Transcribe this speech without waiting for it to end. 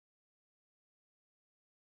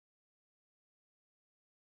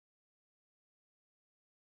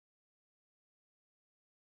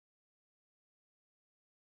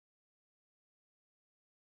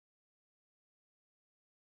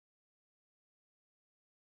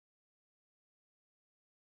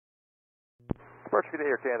Departure to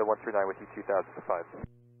Air Canada 139 with you 2000 to 5.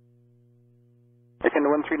 Air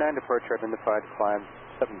Canada 139, departure identified, climb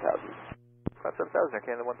 7000. Climb 7000, Air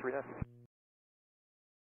Canada 139.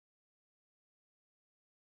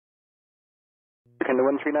 Air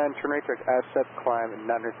Canada 139, turn right direct ASCEP, climb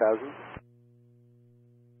 900,000.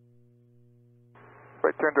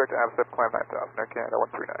 Right turn direct ASCEP, climb 9000, Air Canada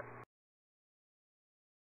 139.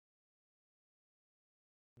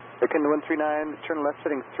 Air Canada 139, turn left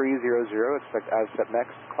heading 300, expect ASCEP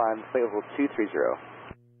next, climb flight level 230.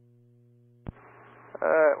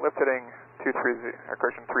 Left heading 230,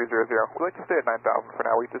 correction 300. We'd like to stay at 9000 for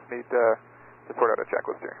now. We just need to sort out a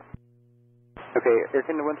checklist here. Okay, Air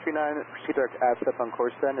Canada 139, proceed direct ASCEP on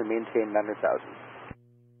course then and maintain 900,000.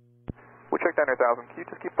 We'll check 900,000. Can you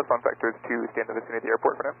just keep us on vectors to stay in the vicinity of the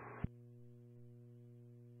airport for now?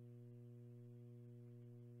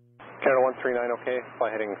 Canada 139, okay. Fly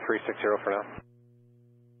heading 360 for now.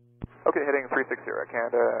 Okay, heading 360,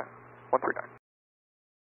 Canada 139.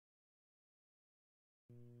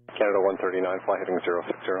 Canada 139, fly heading 060.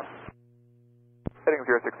 Heading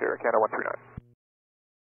 060, Canada 139.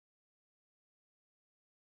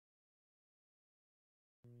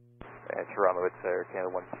 And Toronto, it's Air Canada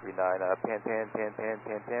 139.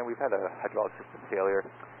 Pan. We've had a hydraulic system failure.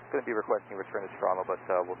 Going to be requesting a return to Toronto, but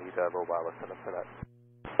we'll need a little wireless setup for that.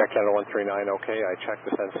 Air Canada 139, okay. I checked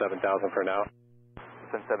descend 7000 for now.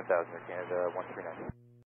 Descend 7000, Air Canada 139.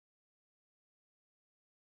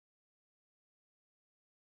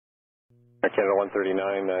 Air Canada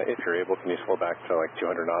 139, if you're able, can you slow back to like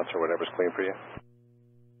 200 knots or whatever's clean for you?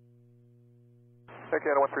 Air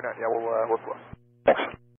Canada 139, yeah, we'll slow. Thanks.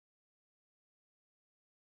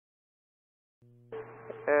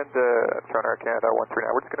 And Toronto Air Canada 139,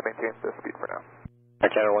 we're just going to maintain the speed for now. Air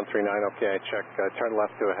Canada 139, okay, I check. Turn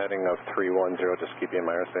left to a heading of 310, just keep you in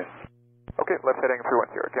my airspace. Okay, left heading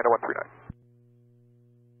 310, Air Canada 139.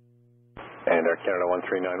 And Air Canada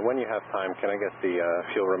 139, when you have time, can I get the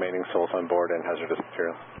fuel remaining souls on board and hazardous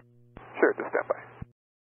materials? Sure, just stand by.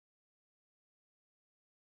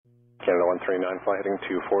 Canada 139, fly heading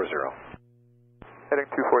 240. Heading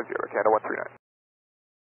 240, Canada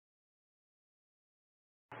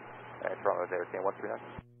 139. And Toronto Air Canada 139.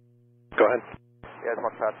 Go ahead. Yeah, I just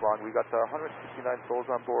want to pass along. We've got 169 souls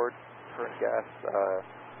on board, current gas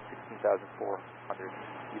 16,400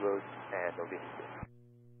 kilos, and no leakage.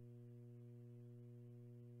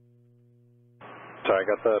 Sorry, I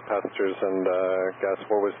got the passengers and gas.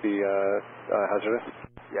 What was the hazardous?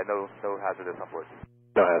 Yeah, no hazardous on board.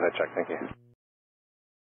 No hazard check, thank you.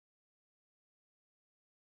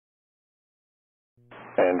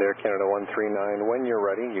 And Air Canada 139, when you're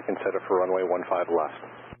ready, you can set it for runway 15 left.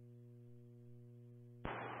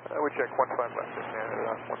 We check 15 left, Air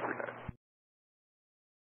Canada 139.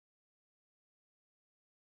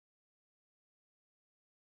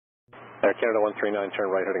 Air Canada 139,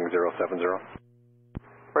 turn right heading 070.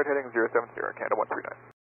 Right heading 070, Canada 139.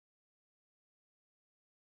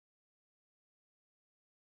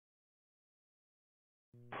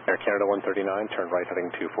 Air Canada 139, turn right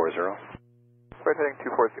heading 240. Right heading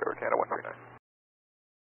 240, Canada 139.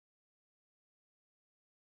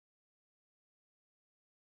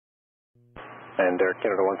 And Air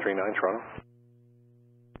Canada 139, Toronto.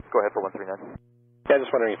 Go ahead for 139. Yeah, just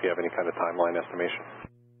wondering if you have any kind of timeline estimation.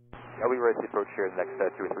 I'll be ready to approach here in the next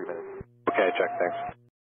 2 or 3 minutes. Okay, check, thanks.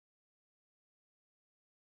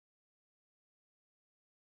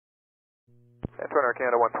 And Toronto Air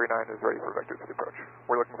Canada 139 is ready for vectors to approach.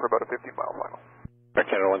 We're looking for about a 15-mile final. Air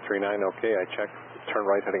Canada 139, okay, I checked. Turn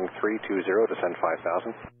right heading 320, descend 5,000.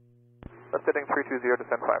 Left heading 320,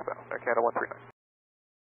 descend 5,000, Air Canada 139.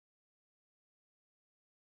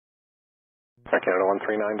 Air Canada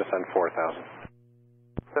 139, descend 4,000.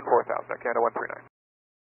 Descend 4,000, Air Canada 139.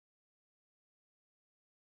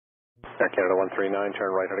 Air Canada 139,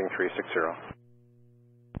 turn right heading 360.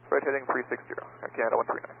 Right heading 360, Air Canada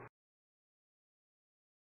 139.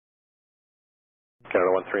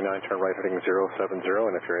 Canada 139, turn right heading 070,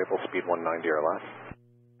 and if you're able, speed 190 or less.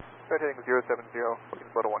 Right heading 070, looking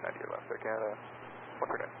to slow to 190 or less, Air Canada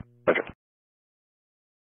 139. Roger.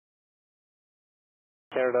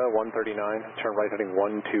 Canada 139, turn right heading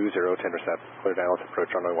 120 to intercept. Clear down to approach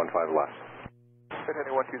runway 15 left. Right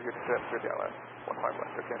heading 120 to intercept, clear down left, 15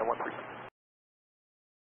 left, Air Canada 139.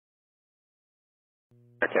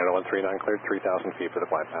 Air Canada 139, cleared 3,000 feet for the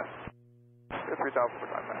glide path. Clear 3,000 for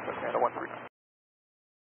glide path, Air Canada 139.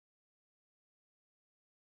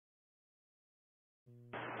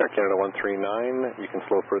 Air Canada 139, you can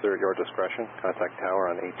slow further at your discretion. Contact tower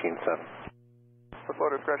on 18.7. Slow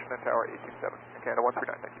discretion and tower 18.7. Air Canada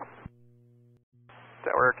 139, thank you.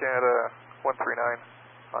 Tower Air Canada 139,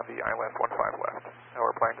 on the ILS 15 left. Now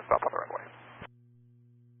we're planning to stop on the runway.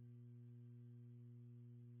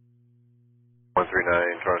 139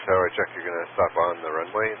 Toronto Tower, I check you're going to stop on the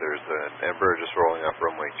runway. There's an Ember just rolling off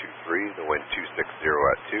runway 23, the wind 260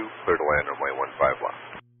 at 2, clear to land runway 15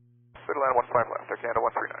 left. Clear to land 15 left, Air Canada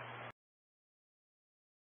 139.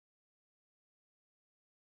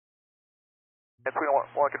 Yes, we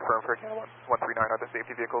want to confirm for Air Canada 139, are the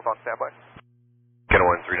safety vehicles on standby? Canada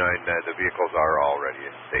 139, the vehicles are already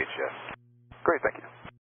in stage, yes. Great, thank you.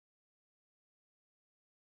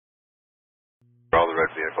 For all the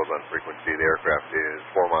red vehicles on frequency, the aircraft is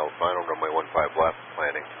 4 miles final, runway 15 left,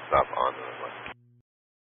 planning to stop on the runway.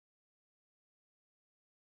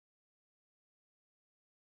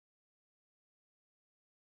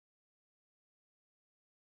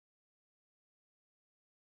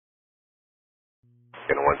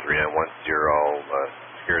 Canada 139, once you're all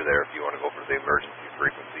secure there, if you want to go for the emergency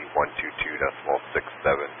frequency, 122.67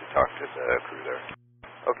 to talk to the crew there.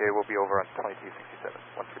 Okay, we'll be over on 2267,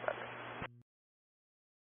 139.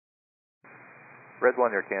 Red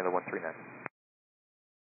 1, Air Canada 139.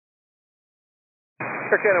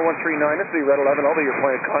 Air Canada 139, this will be Red 11, I'll be your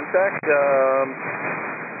point of contact.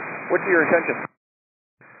 What's your intention?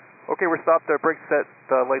 Okay, we're stopped. Our brakes set,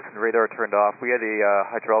 lights and radar are turned off. We had a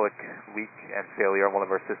hydraulic leak and failure on one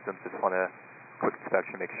of our systems. Just want a quick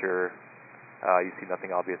inspection, make sure you see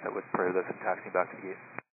nothing obvious that would prohibit us from taxiing back to the gate.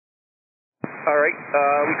 Alright,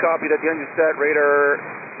 we copy that the engine's set,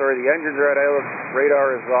 the engines are at idle,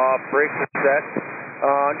 radar is off, brakes are set.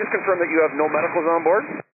 Just confirm that you have no medicals on board?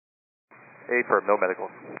 Affirm, no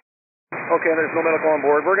medicals. Okay, and there's no medical on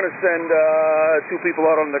board. We're going to send 2 people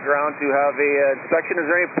out on the ground to have a inspection. Is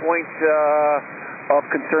there any point of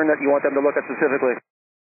concern that you want them to look at specifically?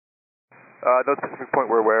 No specific point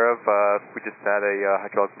we're aware of. We just had a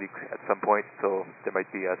hydraulic leak at some point, so there might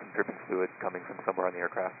be some dripping fluid coming from somewhere on the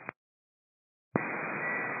aircraft.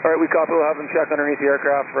 Alright, we copy. We'll have them check underneath the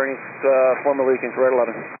aircraft for any form of leaking for Red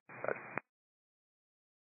 11.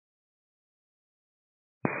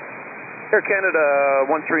 Air Canada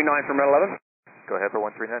 139 from Red 11. Go ahead for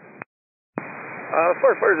 139.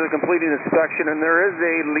 Firefighters are completing inspection, and there is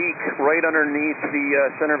a leak right underneath the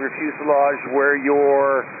center of your fuselage where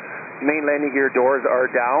your main landing gear doors are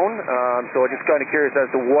down. So I'm just kind of curious as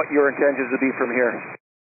to what your intentions would be from here.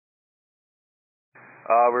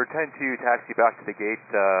 We're intending to taxi back to the gate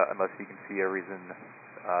unless you can see a reason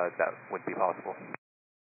that wouldn't be possible.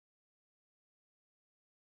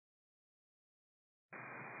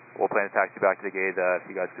 We'll plan to taxi back to the gate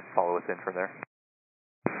if you guys could follow us in from there.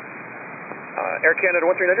 Air Canada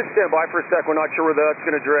 139, just stand by for a sec. We're not sure whether that's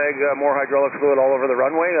going to drag more hydraulic fluid all over the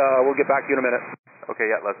runway. We'll get back to you in a minute.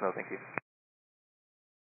 Okay, yeah, let us know. Thank you.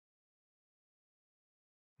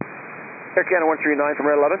 Air Canada 139 from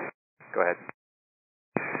Red 11. Go ahead.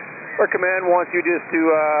 Our command wants you just to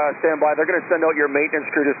stand by. They're going to send out your maintenance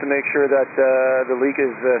crew just to make sure that the leak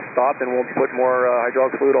is stopped and won't put more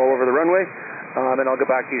hydraulic fluid all over the runway. And I'll get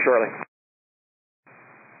back to you shortly.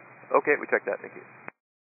 Okay, we checked that. Thank you.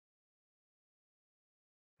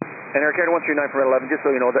 And Air Canada 139 from Red 11, just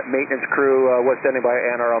so you know, that maintenance crew was standing by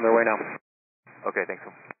and are on their way now. Okay, thanks.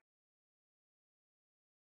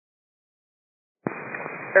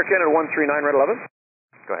 Air Canada 139, Red 11.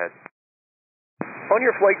 Go ahead. On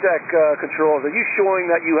your flight deck controls, are you showing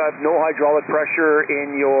that you have no hydraulic pressure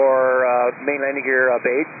in your main landing gear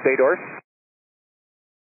bay doors?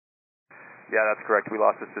 Yeah, that's correct. We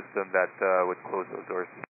lost a system that would close those doors.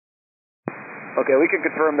 Okay, we can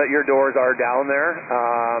confirm that your doors are down there,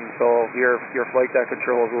 so your flight deck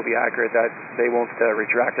controls will be accurate, that they won't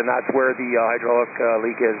retract, and that's where the hydraulic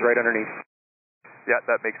leak is, right underneath. Yeah,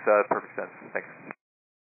 that makes perfect sense. Thanks.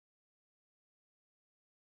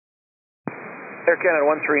 Air Canada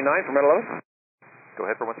 139 from Red 11. Go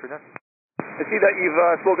ahead for 139. I see that you've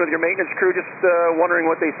spoken with your maintenance crew, just wondering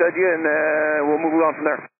what they said to you, and we'll move on from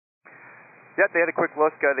there. Yeah, they had a quick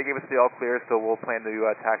look. They gave us the all clear, so we'll plan to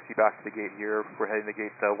taxi back to the gate here. We're heading to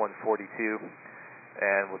gate 142,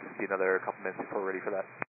 and we'll just be another couple minutes before we're ready for that.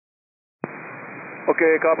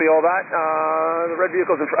 Okay, copy all that. The red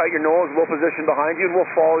vehicle's at your nose, we'll position behind you, and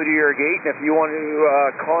we'll follow you to your gate. And if you want to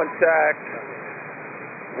contact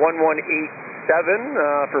 1187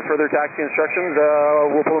 for further taxi instructions,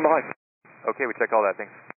 we'll pull them behind. Okay, we check all that.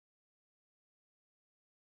 Thanks.